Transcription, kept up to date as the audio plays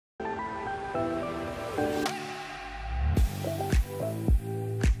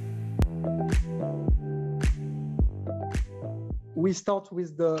we start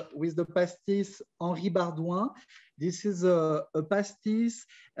with the pastis Henri Bardouin. This is a pastis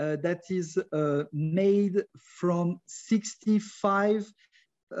that is made from 65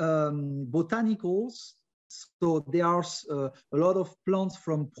 botanicals. So there are a lot of plants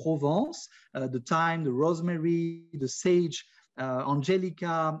from Provence, the thyme, the rosemary, the sage,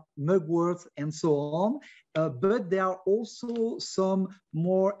 angelica, mugwort, and so on. But there are also some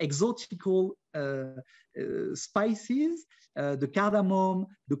more exotical spices, the cardamom,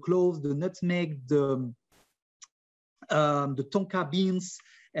 the cloves, the nutmeg, the tonka beans,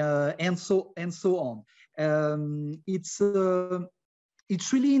 and so on.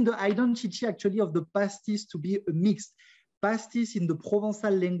 It's really in the identity actually of the pastis to be a mixed pastis in the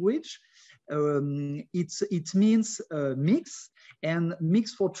Provençal language. It means mix, and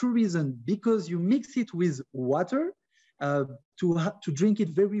mix for two reasons: because you mix it with water to drink it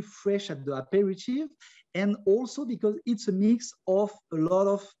very fresh at the aperitif, and also because it's a mix of a lot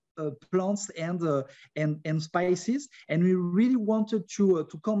of plants and spices. And we really wanted to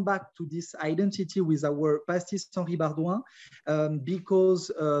come back to this identity with our pastis Henri Bardouin,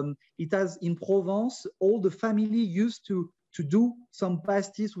 because it has in Provence, all the family used to do some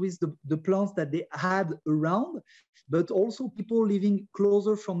pastis with the plants that they had around, but also people living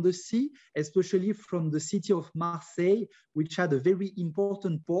closer from the sea, especially from the city of Marseille, which had a very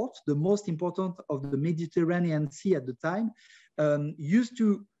important port, the most important of the Mediterranean Sea at the time, used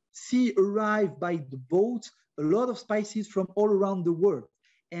to see arrive by the boat a lot of spices from all around the world.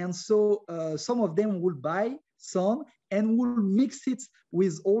 And so some of them will buy some and will mix it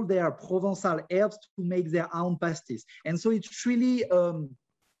with all their Provençal herbs to make their own pastis. And so it's really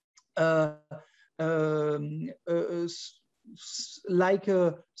like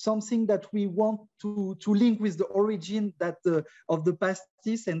something that we want to link with the origin of the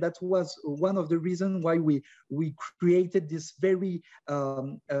pastis, and that was one of the reasons why we created this very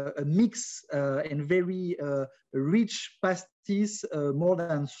mix and very rich pastis more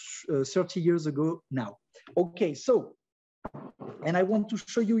than 30 years ago now. Okay, so, and I want to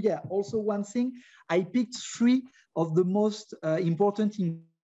show you, also one thing. I picked 3 of the most important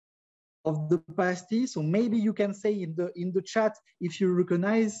of the pastis. So maybe you can say in the chat if you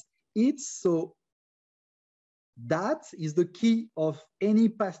recognize it. So that is the key of any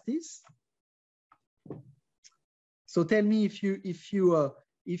pastis. So tell me if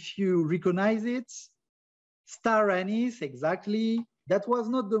you recognize it. Star anise, exactly. That was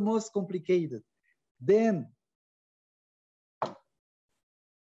not the most complicated. Then,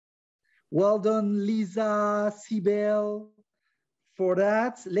 well done, Lisa, Sibel, for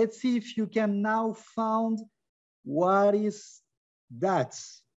that. Let's see if you can now find what is that.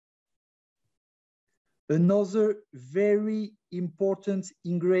 Another very important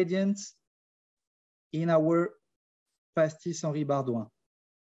ingredient in our pastis Henri Bardouin.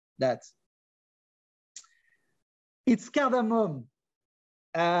 It's cardamom,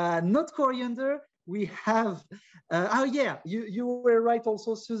 not coriander. We have, oh yeah, you were right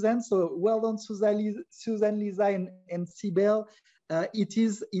also, Suzanne. So well done, Suzanne, Lisa, and Sibel. It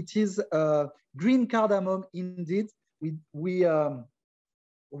is green cardamom indeed. We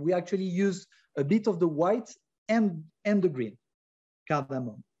actually use a bit of the white and the green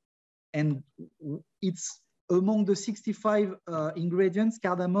cardamom, and it's among the 65 ingredients.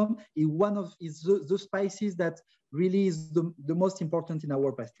 Cardamom is the spices that really is the most important in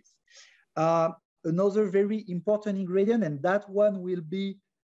our pastis. Another very important ingredient, and that one will be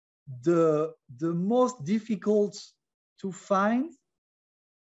the most difficult to find.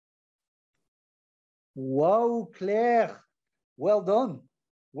 Wow, Claire, well done,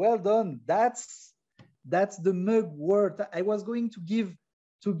 well done. That's the mugwort. I was going to give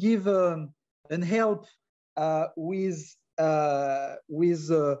an help with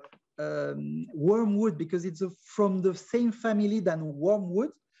wormwood, because it's from the same family than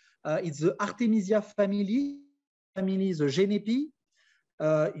wormwood. It's the Artemisia family. Family is the Genepi.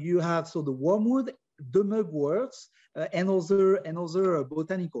 You have the wormwood, the mugworts, and other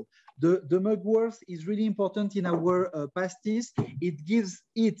botanical. The mugwort is really important in our pastis. It gives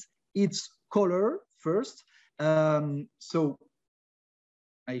it its color first. So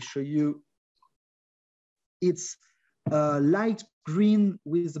I show you. It's light green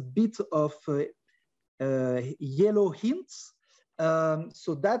with a bit of yellow hints.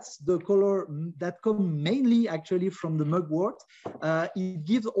 So that's the color that comes mainly actually from the mugwort. It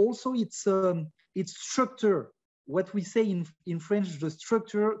gives also its structure, what we say in French, the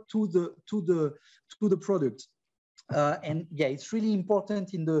structure to the product. And yeah, it's really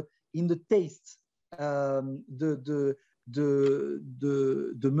important in the taste. The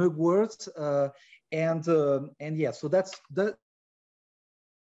mugwort, and yeah, so that's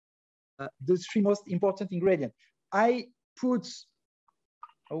the three most important ingredients. I put,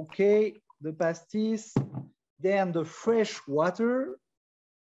 okay, the pastis, then the fresh water.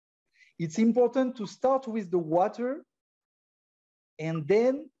 It's important to start with the water and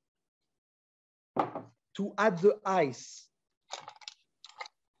then to add the ice.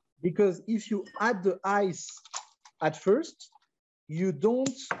 Because if you add the ice at first, you don't,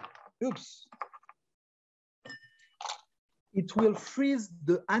 oops, it will freeze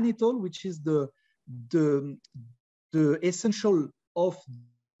the anethol, which is the essential of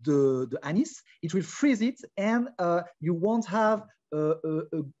the anise. It will freeze it, and you won't have a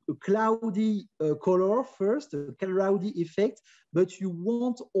cloudy color first, a cloudy effect, but you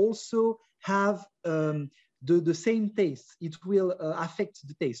won't also have the same taste. It will affect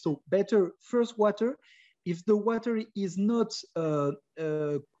the taste. So better first water. If the water is not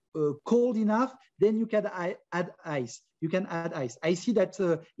cold enough, then you can add ice. You can add ice. I see that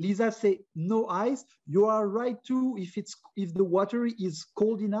Lisa say no ice. You are right too. If the water is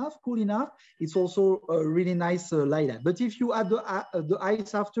cool enough, it's also really nice like that. But if you add the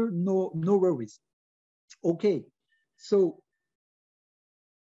ice after, no worries. Okay, so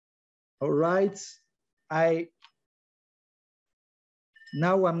all right.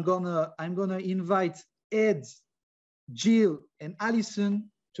 Now I'm gonna invite Ed, Jill, and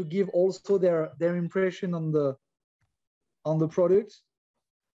Alison to give also their impression on the product.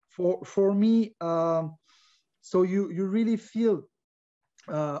 For me, so you really feel,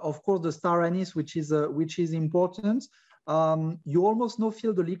 of course, the star anise, which is important. You almost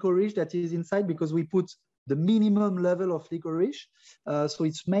feel the licorice that is inside because we put the minimum level of licorice. So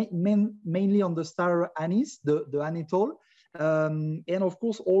it's mainly on the star anise, the anethol, and of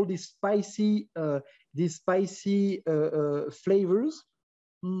course all these spicy flavors.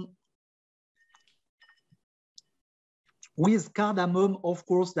 With cardamom, of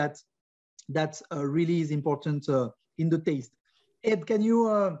course, that really is important in the taste. Ed, can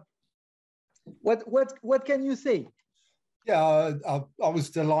you what can you say? Yeah, I was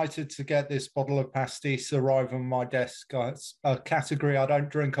delighted to get this bottle of pastis arrive on my desk. It's a category I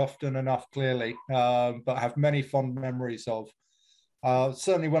don't drink often enough, clearly, but have many fond memories of.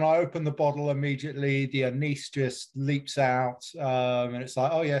 Certainly when I open the bottle, immediately the anise just leaps out, and it's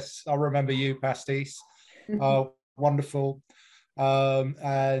like, oh yes, I remember you, pastis. Wonderful.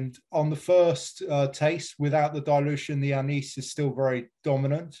 And on the first taste, without the dilution, the anise is still very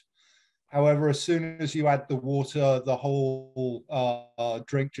dominant. However, as soon as you add the water, the whole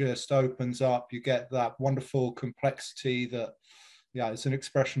drink just opens up. You get that wonderful complexity that, yeah, it's an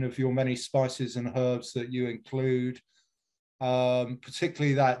expression of your many spices and herbs that you include.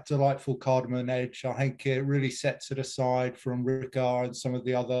 Particularly that delightful cardamom edge. I think it really sets it aside from Ricard and some of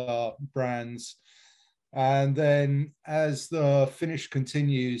the other brands. And then as the finish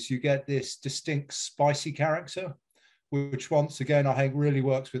continues, you get this distinct spicy character, which once again, I think really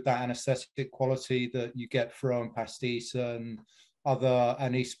works with that anesthetic quality that you get from pastis and other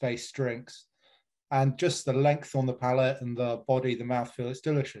anise-based drinks. And just the length on the palate and the body, the mouthfeel, it's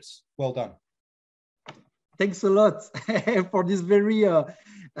delicious. Well done. Thanks a lot for this very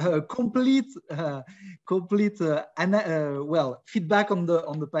complete feedback on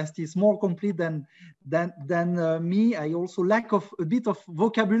the pastis. More complete than me. I also lack of a bit of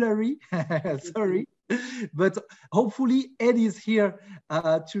vocabulary. Sorry, but hopefully Ed is here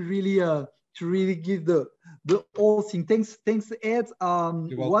to really give the whole thing. Thanks Ed.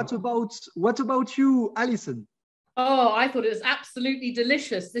 What about you, Alison? Oh, I thought it was absolutely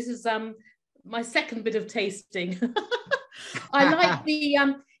delicious. This is my second bit of tasting. I like the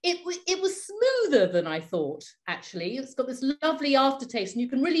it was smoother than I thought, actually. It's got this lovely aftertaste, and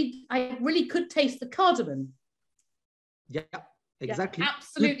I really could taste the cardamom. Yeah, exactly. Yeah,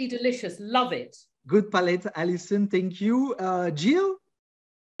 absolutely delicious. Love it. Good palate, Alison. Thank you. Jill?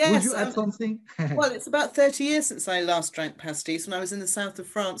 Yes, would you add something? Well, it's about 30 years since I last drank pastis, when I was in the south of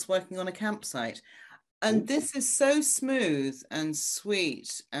France working on a campsite. And this is so smooth and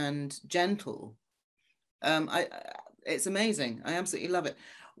sweet and gentle. It's amazing. I absolutely love it.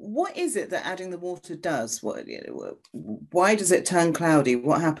 What is it that adding the water does? Why does it turn cloudy?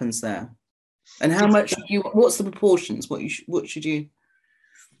 What happens there? And how much what's the proportions? What should you?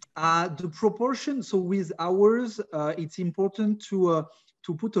 The proportion. So with ours, it's important to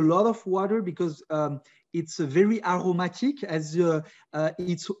put a lot of water because it's very aromatic, as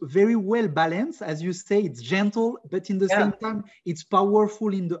it's very well balanced. As you say, it's gentle, but in the same time, it's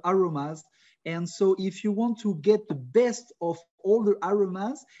powerful in the aromas. And so if you want to get the best of all the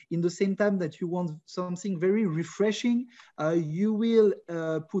aromas in the same time that you want something very refreshing, you will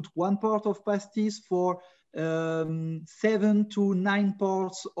put 1 part of pastis for 7 to 9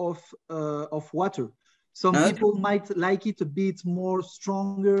 parts of water. Some people might like it a bit more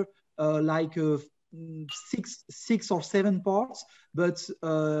stronger, like 6 or 7 parts, but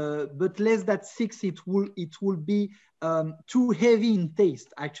less than 6, it will be too heavy in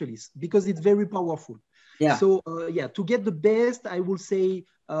taste, actually, because it's very powerful. Yeah. So yeah, to get the best, I will say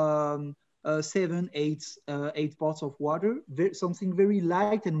 7, 8 parts of water, something very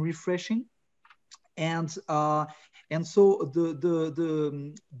light and refreshing. And so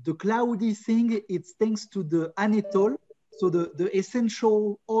the cloudy thing, it's thanks to the anethol, so the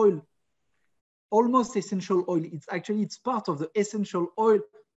essential oil, almost essential oil. It's part of the essential oil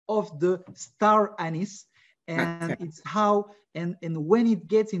of the star anise, and it's how and when it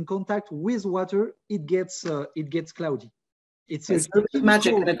gets in contact with water, it gets cloudy. It's a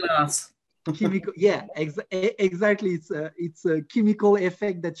magic in a glass. Chemical, yeah, exactly. It's a chemical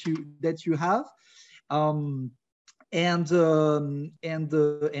effect that you have. And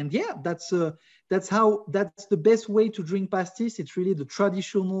yeah, that's the best way to drink pastis. It's really the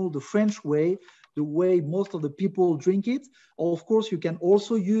traditional, the French way, the way most of the people drink it. Of course, you can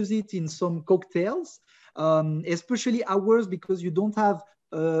also use it in some cocktails, especially ours, because you don't have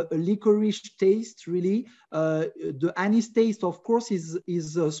a licorice taste really. The anise taste, of course,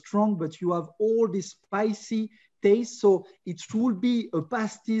 is strong, but you have all this spicy taste, so it will be a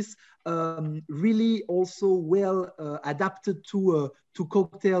pastis really also well adapted to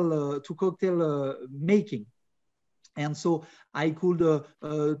cocktail making. And so I could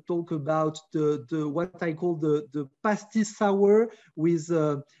talk about the what I call the pastis sour with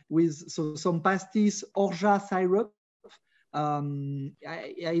some pastis orgeat syrup.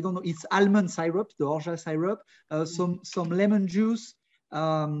 I don't know, it's almond syrup, the orgeat syrup, some lemon juice,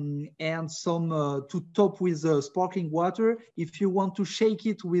 and some to top with sparkling water. If you want to shake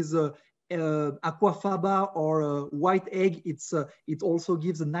it with aquafaba or white egg, it also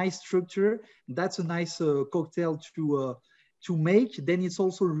gives a nice structure. That's a nice cocktail to make. Then it's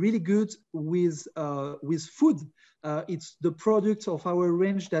also really good with food. It's the product of our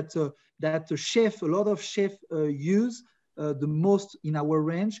range that a lot of chefs use the most in our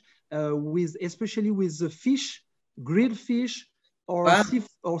range, especially with the fish, grilled fish,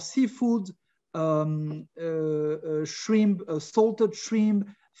 or seafood, shrimp, salted shrimp,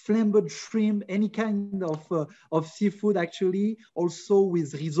 flambéed shrimp, any kind of seafood, actually. Also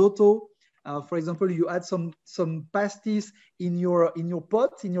with risotto. For example, you add some pastis in your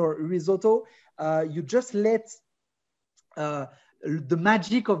pot, in your risotto. You just let the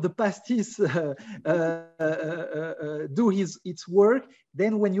magic of the pastis do its work.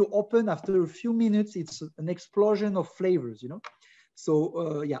 Then when you open, after a few minutes, it's an explosion of flavors, you know.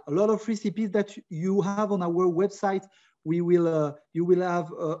 So yeah, a lot of recipes that you have on our website. You will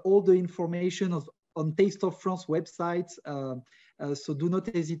have all the information on Taste of France website. So do not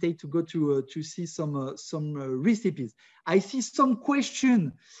hesitate to go to see some recipes. I see some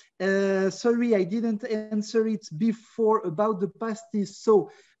question. Sorry, I didn't answer it before about the pastis. So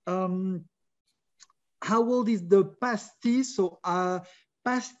how old is the pastis? So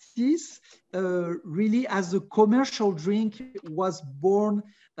pastis really as a commercial drink was born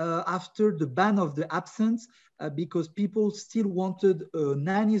after the ban of the absinthe, because people still wanted an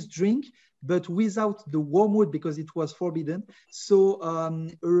anise drink, but without the wormwood, because it was forbidden. So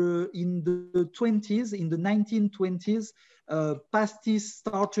in the 20s, in the 1920s, pastis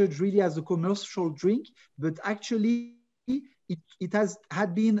started really as a commercial drink, but actually it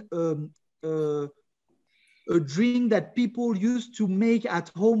had been a drink that people used to make at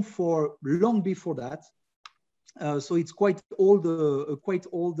home for long before that. So it's quite old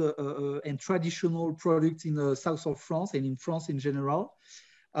and traditional product in the south of France and in France in general.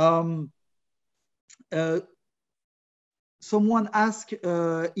 Someone asked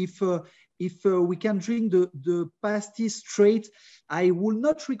if we can drink the pastis straight. I will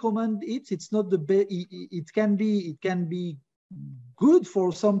not recommend it. It's not the best. It can be good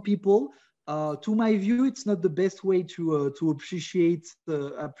for some people. To my view, it's not the best way to appreciate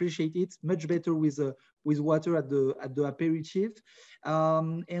it. Much better with water at the aperitif.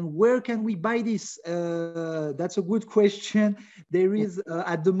 And where can we buy this? That's a good question. There is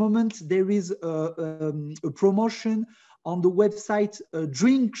at the moment there is a promotion on the website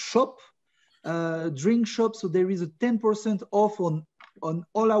Drink Shop. So there is a 10% off on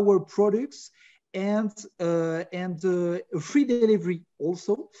all our products, and free delivery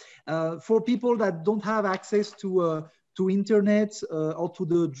also for people that don't have access to internet or to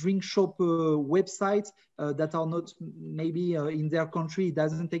the Drink Shop website, that are not maybe in their country, it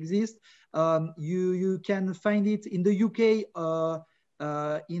doesn't exist. You can find it in the UK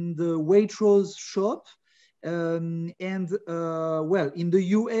in the Waitrose shop, Well, in the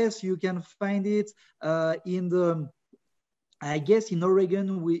US, you can find it I guess in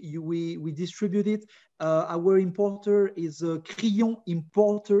Oregon, we distribute it. Our importer is Crillon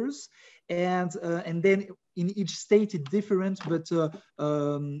Importers, and then in each state it's different. But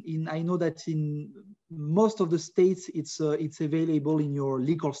I know that in most of the states it's available in your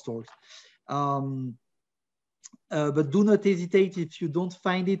liquor stores. But do not hesitate if you don't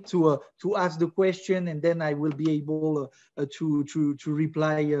find it to ask the question, and then I will be able to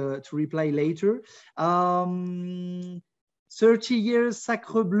reply later. 30 years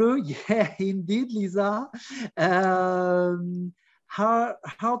Sacre Bleu, yeah, indeed, Lisa. How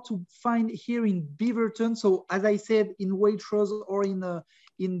to find here in Beaverton? So as I said, in Waitrose or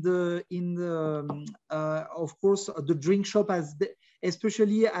of course the drink shop,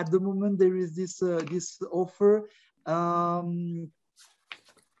 especially at the moment there is this offer.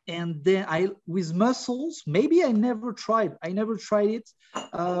 And then with mussels, maybe I never tried it.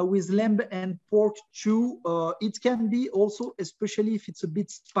 With lamb and pork too. It can be also, especially if it's a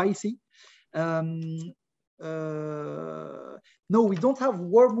bit spicy. No, we don't have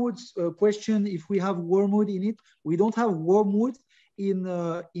wormwood. Question if we have wormwood in it. We don't have wormwood in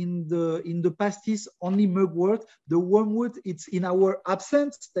the pastis, only mugwort. The wormwood, it's in our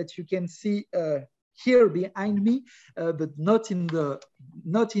absinthe that you can see here behind me, but not in the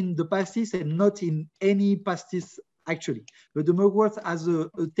pastis and not in any pastis actually. But the mugwort has a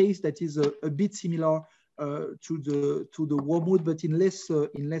taste that is a bit similar to the wormwood, but in less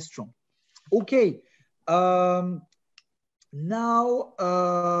strong. Okay. Now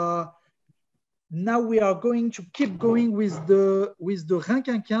we are going to keep going with the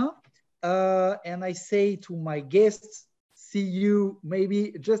Rinquinquin, and I say to my guests, see you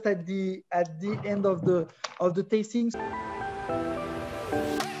maybe just at the end of the tastings.